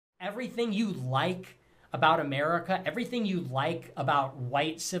Everything you like about America, everything you like about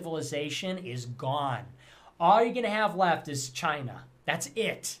white civilization is gone. All you're going to have left is China. That's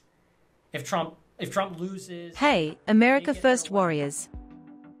it. If Trump loses... Hey, America First warriors.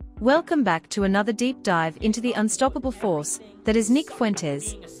 Welcome back to another deep dive into the unstoppable force that is Nick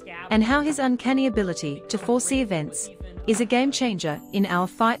Fuentes, and how his uncanny ability to foresee events is a game changer in our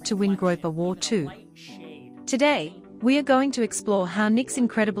fight to win Groper War II. Today, we are going to explore how Nick's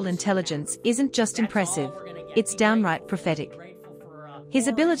incredible intelligence isn't just impressive, it's downright prophetic. His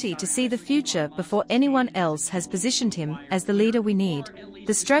ability to see the future before anyone else has positioned him as the leader we need,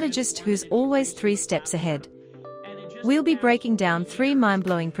 the strategist who's always 3 steps ahead. We'll be breaking down 3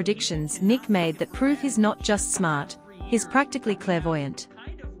 mind-blowing predictions Nick made that prove he's not just smart, he's practically clairvoyant.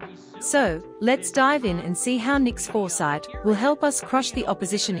 So, let's dive in and see how Nick's foresight will help us crush the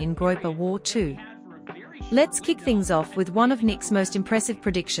opposition in Groper War II. Let's kick things off with one of Nick's most impressive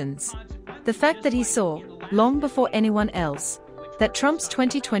predictions. The fact that he saw, long before anyone else, that Trump's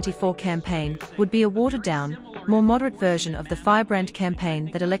 2024 campaign would be a watered-down, more moderate version of the firebrand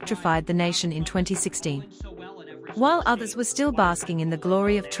campaign that electrified the nation in 2016. While others were still basking in the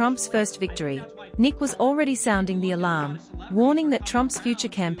glory of Trump's first victory, Nick was already sounding the alarm, warning that Trump's future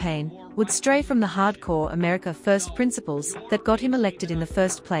campaign would stray from the hardcore America First principles that got him elected in the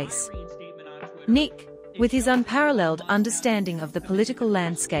first place. Nick, with his unparalleled understanding of the political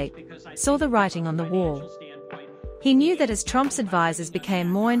landscape, saw the writing on the wall. He knew that as Trump's advisors became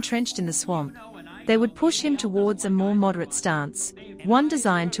more entrenched in the swamp, they would push him towards a more moderate stance, one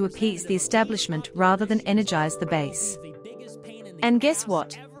designed to appease the establishment rather than energize the base. And guess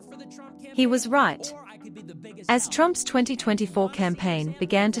what? He was right. As Trump's 2024 campaign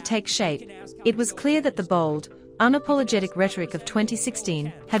began to take shape, it was clear that the bold, unapologetic rhetoric of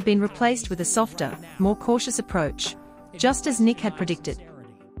 2016 had been replaced with a softer, more cautious approach, just as Nick had predicted.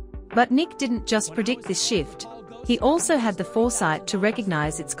 But Nick didn't just predict this shift, he also had the foresight to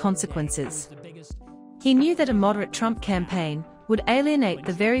recognize its consequences. He knew that a moderate Trump campaign would alienate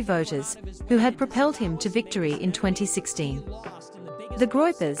the very voters who had propelled him to victory in 2016. The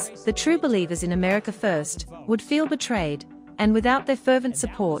Groypers, the true believers in America First, would feel betrayed, and without their fervent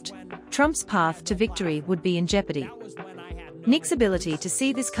support, Trump's path to victory would be in jeopardy. Nick's ability to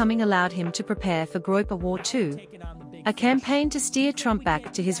see this coming allowed him to prepare for Groper War II, a campaign to steer Trump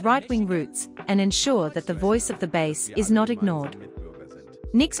back to his right-wing roots and ensure that the voice of the base is not ignored.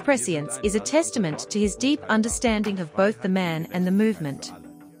 Nick's prescience is a testament to his deep understanding of both the man and the movement.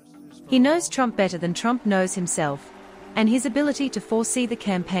 He knows Trump better than Trump knows himself, and his ability to foresee the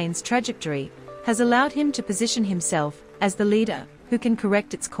campaign's trajectory has allowed him to position himself as the leader who can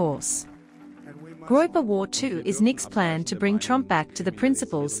correct its course. Groper War II is Nick's plan to bring Trump back to the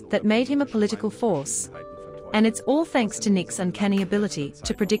principles that made him a political force. And it's all thanks to Nick's uncanny ability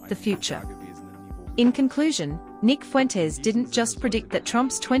to predict the future. In conclusion, Nick Fuentes didn't just predict that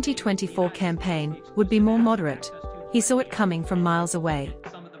Trump's 2024 campaign would be more moderate, he saw it coming from miles away.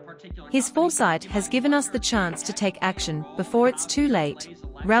 His foresight has given us the chance to take action before it's too late,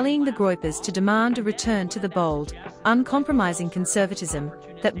 rallying the Groypers to demand a return to the bold, uncompromising conservatism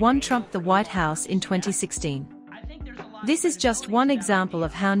that won Trump the White House in 2016. This is just one example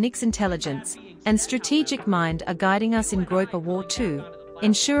of how Nick's intelligence and strategic mind are guiding us in Groper War II,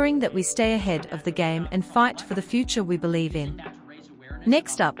 ensuring that we stay ahead of the game and fight for the future we believe in.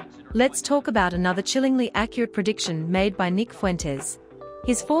 Next up, let's talk about another chillingly accurate prediction made by Nick Fuentes,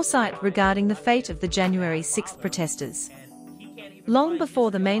 his foresight regarding the fate of the January 6th protesters. Long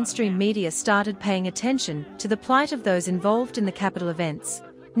before the mainstream media started paying attention to the plight of those involved in the Capitol events,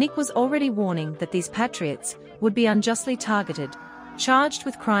 Nick was already warning that these patriots would be unjustly targeted, charged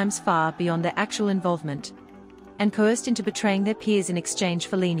with crimes far beyond their actual involvement, and coerced into betraying their peers in exchange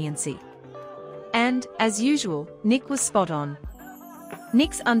for leniency. And, as usual, Nick was spot on.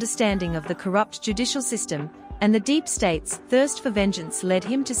 Nick's understanding of the corrupt judicial system and the deep state's thirst for vengeance led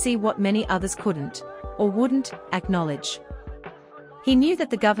him to see what many others couldn't, or wouldn't, acknowledge. He knew that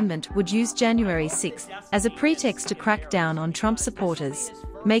the government would use January 6th as a pretext to crack down on Trump supporters,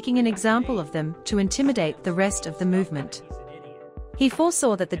 making an example of them to intimidate the rest of the movement. He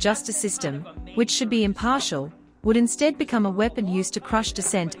foresaw that the justice system, which should be impartial, would instead become a weapon used to crush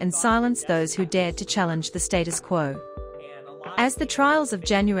dissent and silence those who dared to challenge the status quo. As the trials of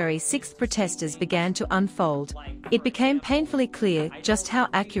January 6th protesters began to unfold, it became painfully clear just how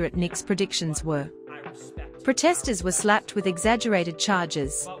accurate Nick's predictions were. Protesters were slapped with exaggerated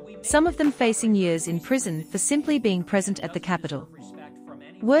charges, some of them facing years in prison for simply being present at the Capitol.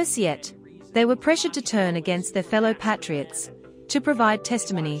 Worse yet, they were pressured to turn against their fellow patriots, to provide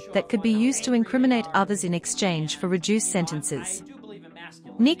testimony that could be used to incriminate others in exchange for reduced sentences.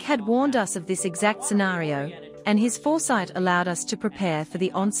 Nick had warned us of this exact scenario, and his foresight allowed us to prepare for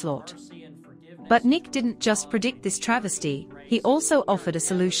the onslaught. But Nick didn't just predict this travesty, he also offered a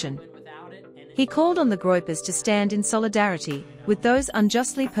solution. He called on the gropers to stand in solidarity with those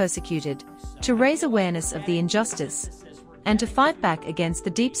unjustly persecuted, to raise awareness of the injustice, and to fight back against the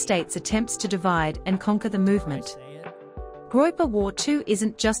deep state's attempts to divide and conquer the movement. Groper War II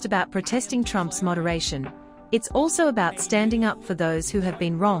isn't just about protesting Trump's moderation, it's also about standing up for those who have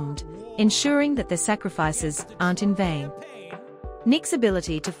been wronged, ensuring that their sacrifices aren't in vain. Nick's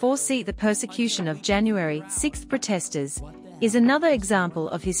ability to foresee the persecution of January 6 protesters is another example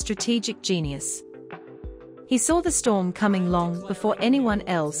of his strategic genius. He saw the storm coming long before anyone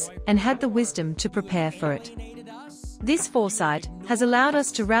else and had the wisdom to prepare for it. This foresight has allowed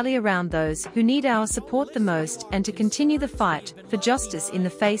us to rally around those who need our support the most and to continue the fight for justice in the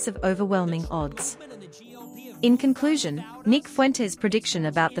face of overwhelming odds. In conclusion, Nick Fuentes' prediction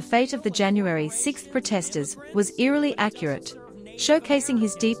about the fate of the January 6 protesters was eerily accurate, showcasing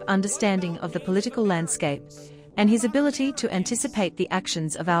his deep understanding of the political landscape and his ability to anticipate the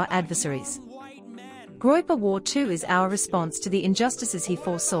actions of our adversaries. Groper War II is our response to the injustices he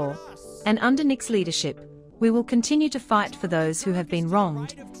foresaw, and under Nick's leadership, we will continue to fight for those who have been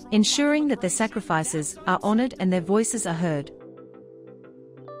wronged, ensuring that their sacrifices are honored and their voices are heard.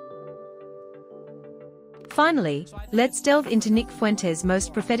 Finally, let's delve into Nick Fuentes'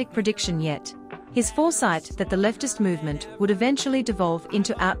 most prophetic prediction yet, his foresight that the leftist movement would eventually devolve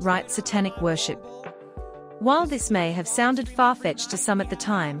into outright satanic worship. While this may have sounded far-fetched to some at the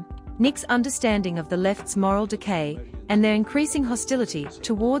time, Nick's understanding of the left's moral decay and their increasing hostility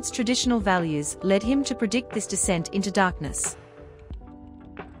towards traditional values led him to predict this descent into darkness.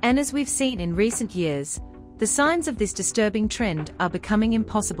 And as we've seen in recent years, the signs of this disturbing trend are becoming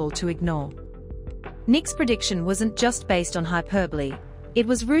impossible to ignore. Nick's prediction wasn't just based on hyperbole, it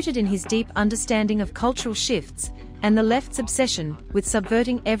was rooted in his deep understanding of cultural shifts and the left's obsession with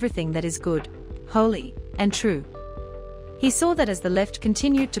subverting everything that is good, holy, and true. He saw that as the left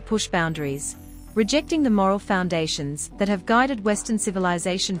continued to push boundaries, rejecting the moral foundations that have guided Western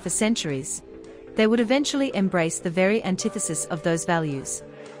civilization for centuries, they would eventually embrace the very antithesis of those values.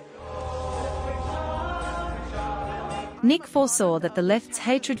 Nick foresaw that the left's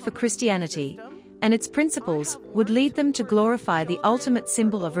hatred for Christianity and its principles would lead them to glorify the ultimate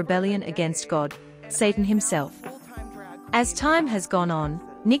symbol of rebellion against God, Satan himself. As time has gone on,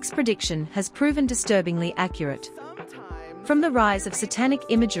 Nick's prediction has proven disturbingly accurate. From the rise of satanic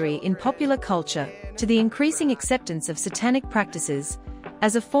imagery in popular culture to the increasing acceptance of satanic practices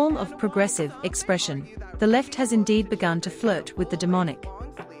as a form of progressive expression, the left has indeed begun to flirt with the demonic.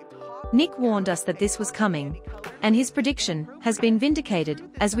 Nick warned us that this was coming, and his prediction has been vindicated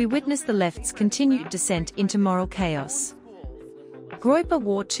as we witness the left's continued descent into moral chaos. Groper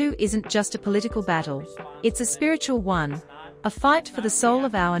War II isn't just a political battle, it's a spiritual one, a fight for the soul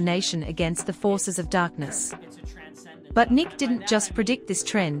of our nation against the forces of darkness. But Nick didn't just predict this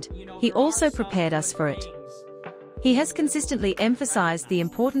trend, he also prepared us for it. He has consistently emphasized the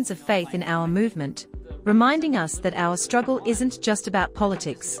importance of faith in our movement, reminding us that our struggle isn't just about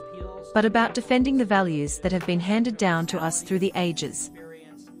politics, but about defending the values that have been handed down to us through the ages.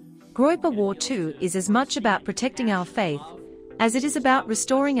 Groper War II is as much about protecting our faith as it is about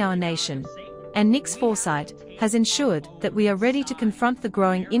restoring our nation, and Nick's foresight has ensured that we are ready to confront the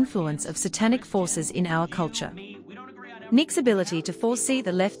growing influence of satanic forces in our culture. Nick's ability to foresee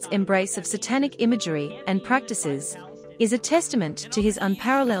the left's embrace of satanic imagery and practices is a testament to his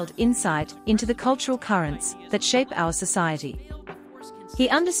unparalleled insight into the cultural currents that shape our society. He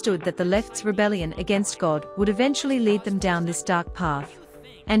understood that the left's rebellion against God would eventually lead them down this dark path,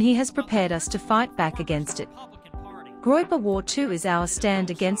 and he has prepared us to fight back against it. Groper War II is our stand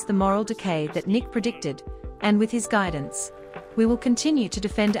against the moral decay that Nick predicted, and with his guidance, we will continue to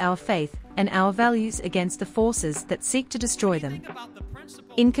defend our faith and our values against the forces that seek to destroy them.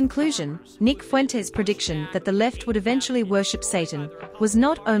 In conclusion, Nick Fuentes' prediction that the left would eventually worship Satan was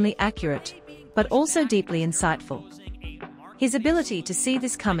not only accurate, but also deeply insightful. His ability to see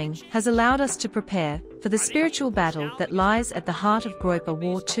this coming has allowed us to prepare for the spiritual battle that lies at the heart of Groper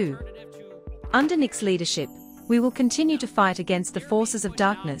War II. Under Nick's leadership, we will continue to fight against the forces of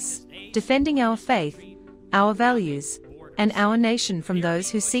darkness, defending our faith, our values, and our nation from those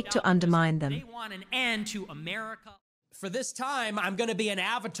who seek to undermine them. They want an end to America. For this time, I'm going to be an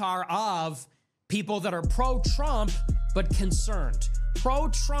avatar of people that are pro-Trump, but concerned.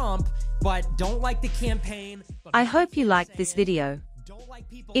 Pro-Trump, but don't like the campaign. I hope you liked this video.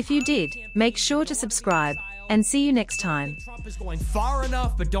 If you did, make sure to subscribe, and see you next time. Trump is going far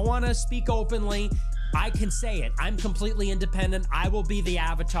enough, but don't want to speak openly. I can say it. I'm completely independent. I will be the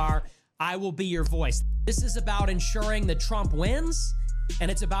avatar. I will be your voice. This is about ensuring that Trump wins, and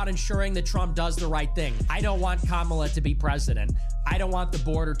it's about ensuring that Trump does the right thing. I don't want Kamala to be president. I don't want the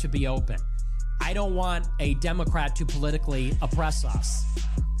border to be open. I don't want a Democrat to politically oppress us.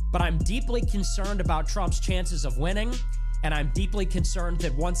 But I'm deeply concerned about Trump's chances of winning, and I'm deeply concerned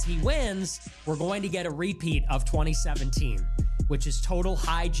that once he wins, we're going to get a repeat of 2017, which is total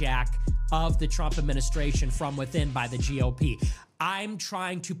hijack of the Trump administration from within by the GOP. I'm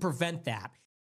trying to prevent that.